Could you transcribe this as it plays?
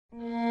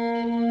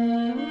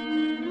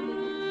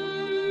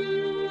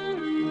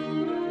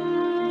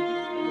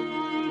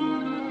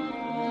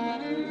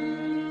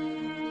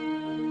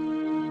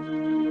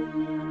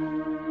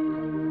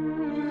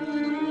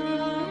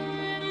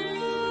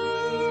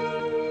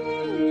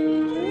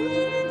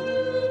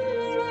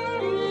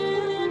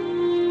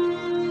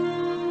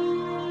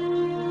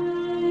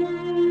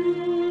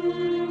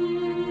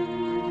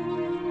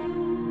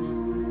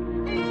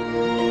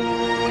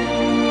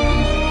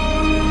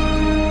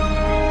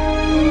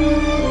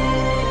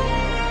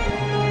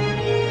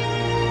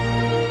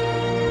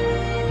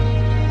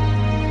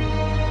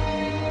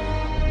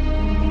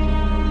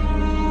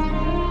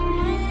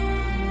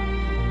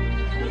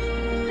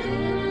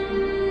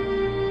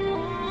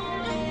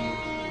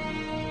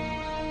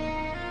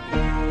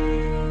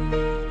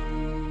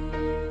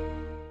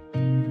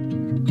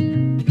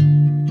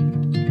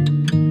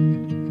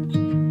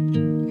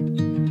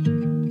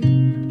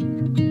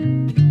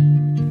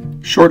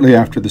Shortly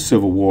after the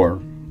Civil War,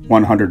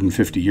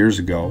 150 years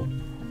ago,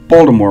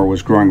 Baltimore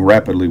was growing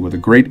rapidly with a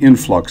great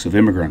influx of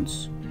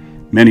immigrants.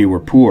 Many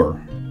were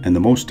poor, and the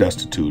most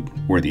destitute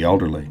were the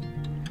elderly.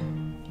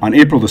 On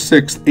April 6,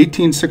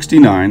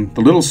 1869,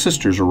 the Little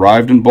Sisters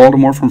arrived in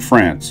Baltimore from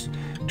France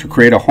to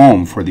create a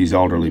home for these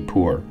elderly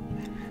poor.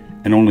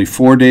 And only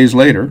 4 days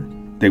later,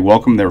 they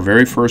welcomed their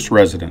very first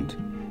resident.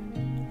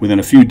 Within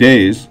a few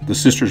days, the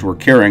sisters were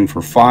caring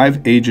for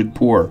 5 aged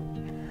poor.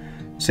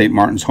 St.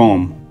 Martin's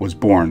home was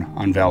born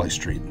on Valley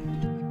Street.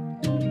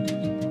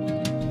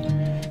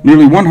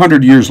 Nearly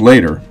 100 years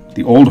later,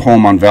 the old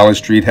home on Valley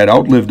Street had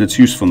outlived its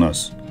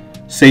usefulness.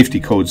 Safety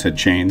codes had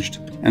changed,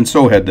 and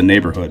so had the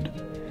neighborhood.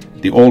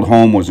 The old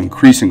home was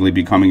increasingly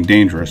becoming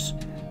dangerous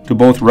to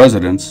both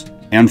residents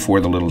and for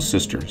the Little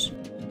Sisters.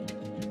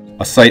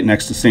 A site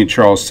next to St.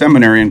 Charles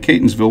Seminary in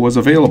Catonsville was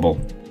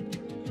available.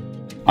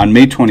 On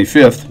May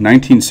 25,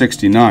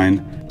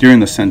 1969, during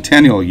the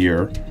centennial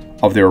year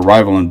of their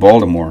arrival in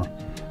Baltimore,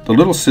 the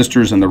Little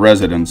Sisters and the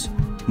residents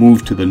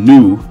moved to the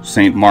new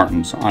St.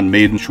 Martin's on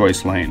Maiden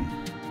Choice Lane.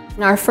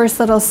 Our first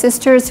Little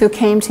Sisters who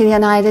came to the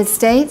United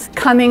States,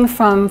 coming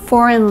from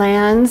foreign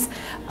lands,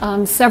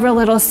 several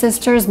Little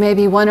Sisters,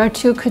 maybe 1 or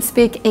 2 could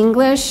speak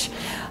English.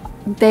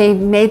 They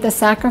made the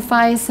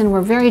sacrifice and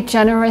were very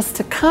generous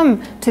to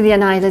come to the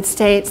United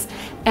States,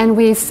 and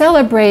we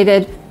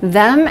celebrated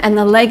them and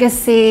the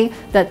legacy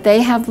that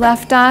they have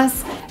left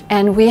us,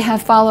 and we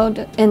have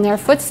followed in their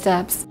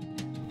footsteps.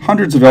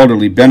 Hundreds of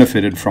elderly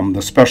benefited from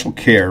the special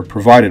care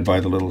provided by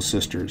the Little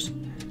Sisters,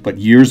 but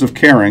years of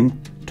caring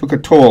took a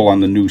toll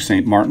on the new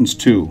St. Martin's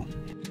too.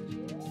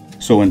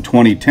 So in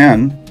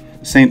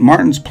 2010, St.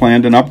 Martin's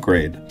planned an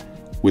upgrade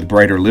with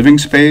brighter living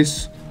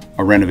space,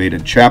 a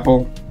renovated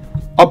chapel,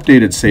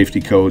 updated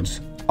safety codes,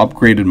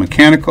 upgraded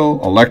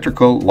mechanical,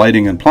 electrical,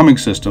 lighting and plumbing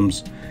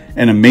systems,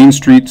 and a Main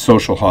Street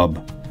social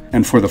hub.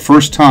 And for the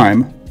first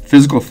time,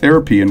 physical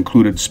therapy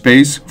included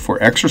space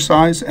for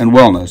exercise and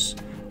wellness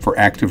for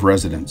active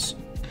residents.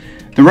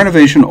 The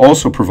renovation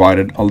also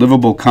provided a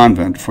livable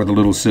convent for the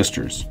Little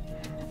Sisters.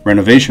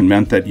 Renovation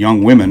meant that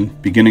young women,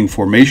 beginning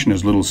formation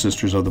as Little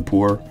Sisters of the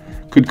Poor,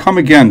 could come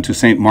again to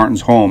St. Martin's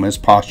home as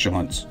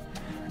postulants.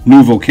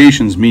 New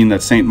vocations mean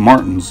that St.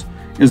 Martin's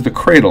is the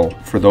cradle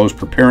for those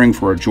preparing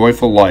for a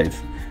joyful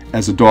life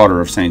as a daughter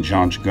of St.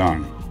 John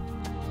Jagan.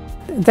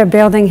 The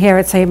building here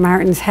at St.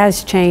 Martin's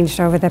has changed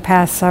over the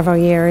past several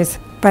years,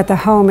 but the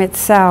home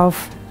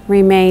itself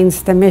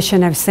remains the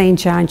mission of St.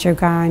 John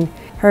Jagan.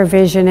 Her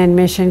vision and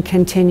mission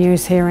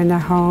continues here in the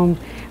home,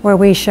 where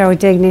we show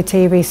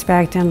dignity,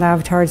 respect, and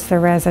love towards the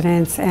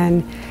residents,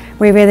 and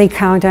we really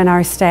count on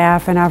our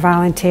staff and our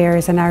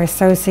volunteers and our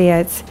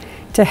associates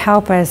to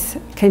help us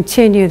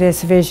continue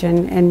this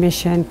vision and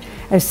mission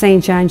of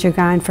St. John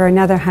Jagan for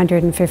another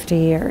 150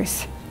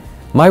 years.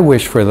 My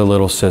wish for the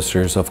Little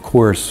Sisters, of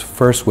course,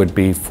 first would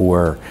be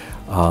for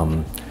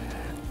an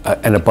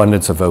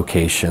abundance of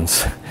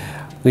vocations.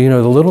 You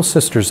know, the Little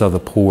Sisters of the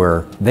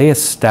Poor, they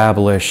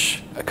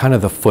establish kind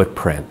of the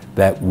footprint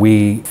that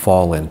we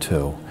fall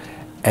into.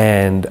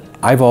 And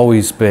I've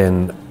always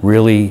been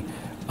really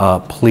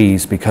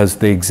pleased because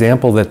the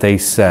example that they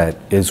set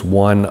is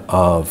one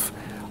of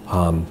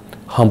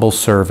humble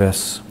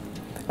service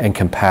and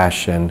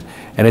compassion.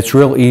 And it's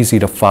real easy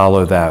to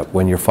follow that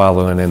when you're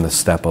following in the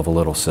step of a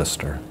Little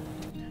Sister.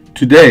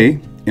 Today,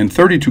 in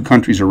 32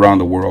 countries around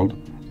the world,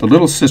 the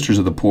Little Sisters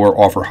of the Poor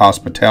offer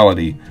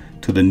hospitality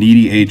to the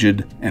needy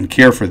aged and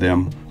care for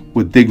them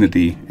with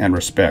dignity and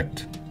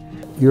respect.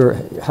 You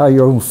have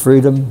your own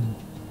freedom,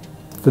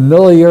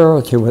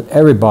 familiarity with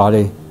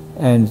everybody,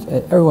 and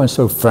everyone's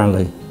so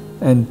friendly,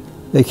 and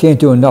they can't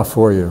do enough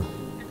for you.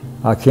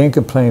 I can't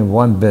complain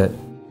one bit.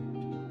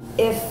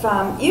 If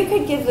you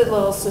could give the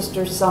Little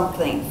Sisters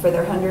something for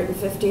their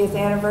 150th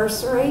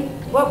anniversary,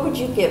 what would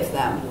you give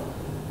them?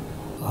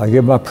 I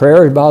give my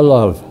prayers, my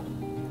love.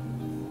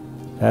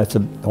 That's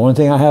the only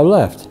thing I have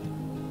left.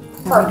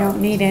 We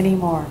don't need any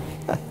more.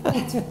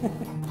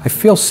 I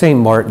feel St.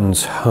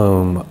 Martin's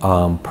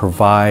home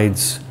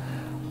provides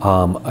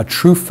a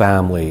true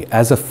family.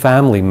 As a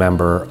family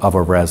member of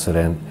a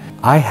resident,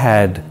 I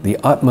had the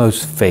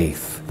utmost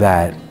faith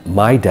that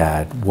my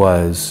dad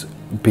was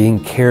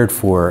being cared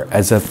for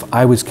as if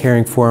I was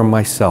caring for him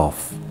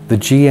myself. The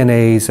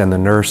GNAs and the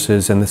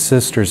nurses and the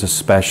sisters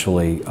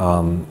especially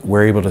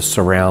were able to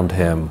surround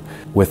him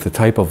with the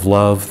type of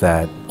love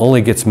that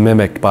only gets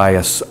mimicked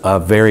by a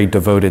very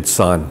devoted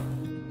son.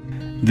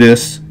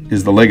 This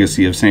is the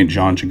legacy of St.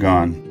 John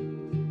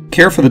Jagan.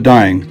 Care for the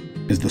dying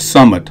is the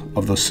summit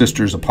of the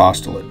Sisters'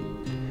 apostolate.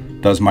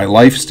 Does my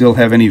life still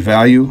have any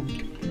value?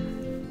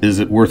 Is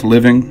it worth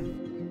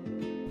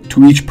living?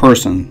 To each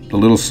person, the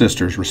Little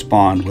Sisters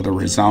respond with a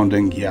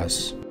resounding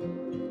yes.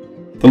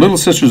 The Little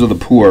Sisters of the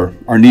Poor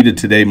are needed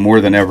today more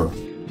than ever.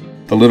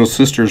 The Little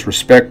Sisters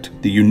respect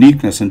the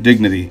uniqueness and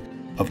dignity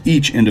of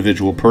each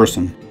individual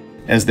person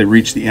as they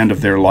reach the end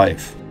of their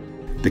life.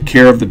 The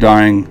care of the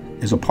dying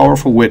is a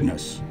powerful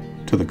witness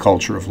to the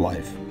culture of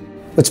life.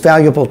 What's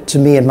valuable to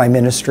me in my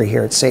ministry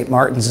here at St.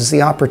 Martin's is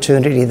the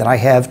opportunity that I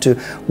have to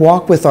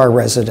walk with our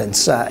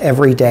residents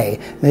every day.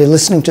 They're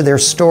listening to their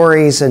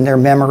stories and their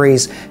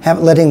memories,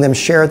 letting them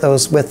share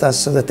those with us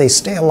so that they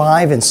stay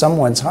alive in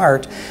someone's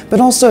heart,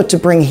 but also to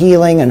bring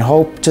healing and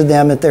hope to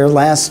them at their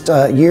last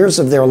years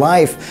of their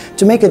life,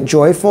 to make it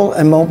joyful,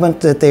 a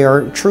moment that they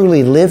are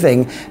truly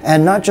living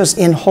and not just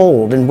in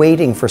hold and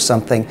waiting for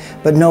something,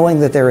 but knowing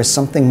that there is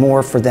something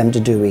more for them to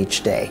do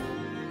each day.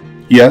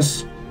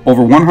 Yes,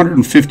 over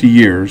 150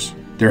 years,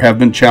 there have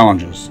been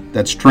challenges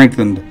that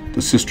strengthened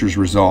the sisters'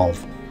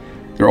 resolve.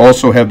 There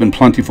also have been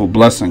plentiful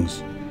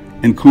blessings,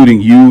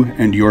 including you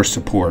and your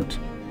support.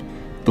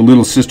 The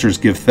Little Sisters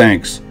give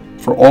thanks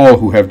for all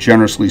who have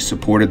generously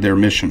supported their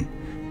mission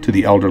to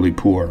the elderly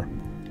poor.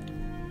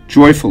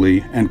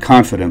 Joyfully and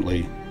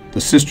confidently, the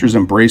sisters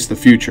embrace the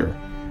future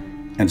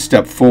and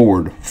step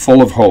forward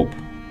full of hope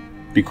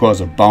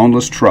because of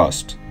boundless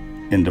trust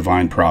in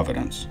divine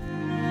providence.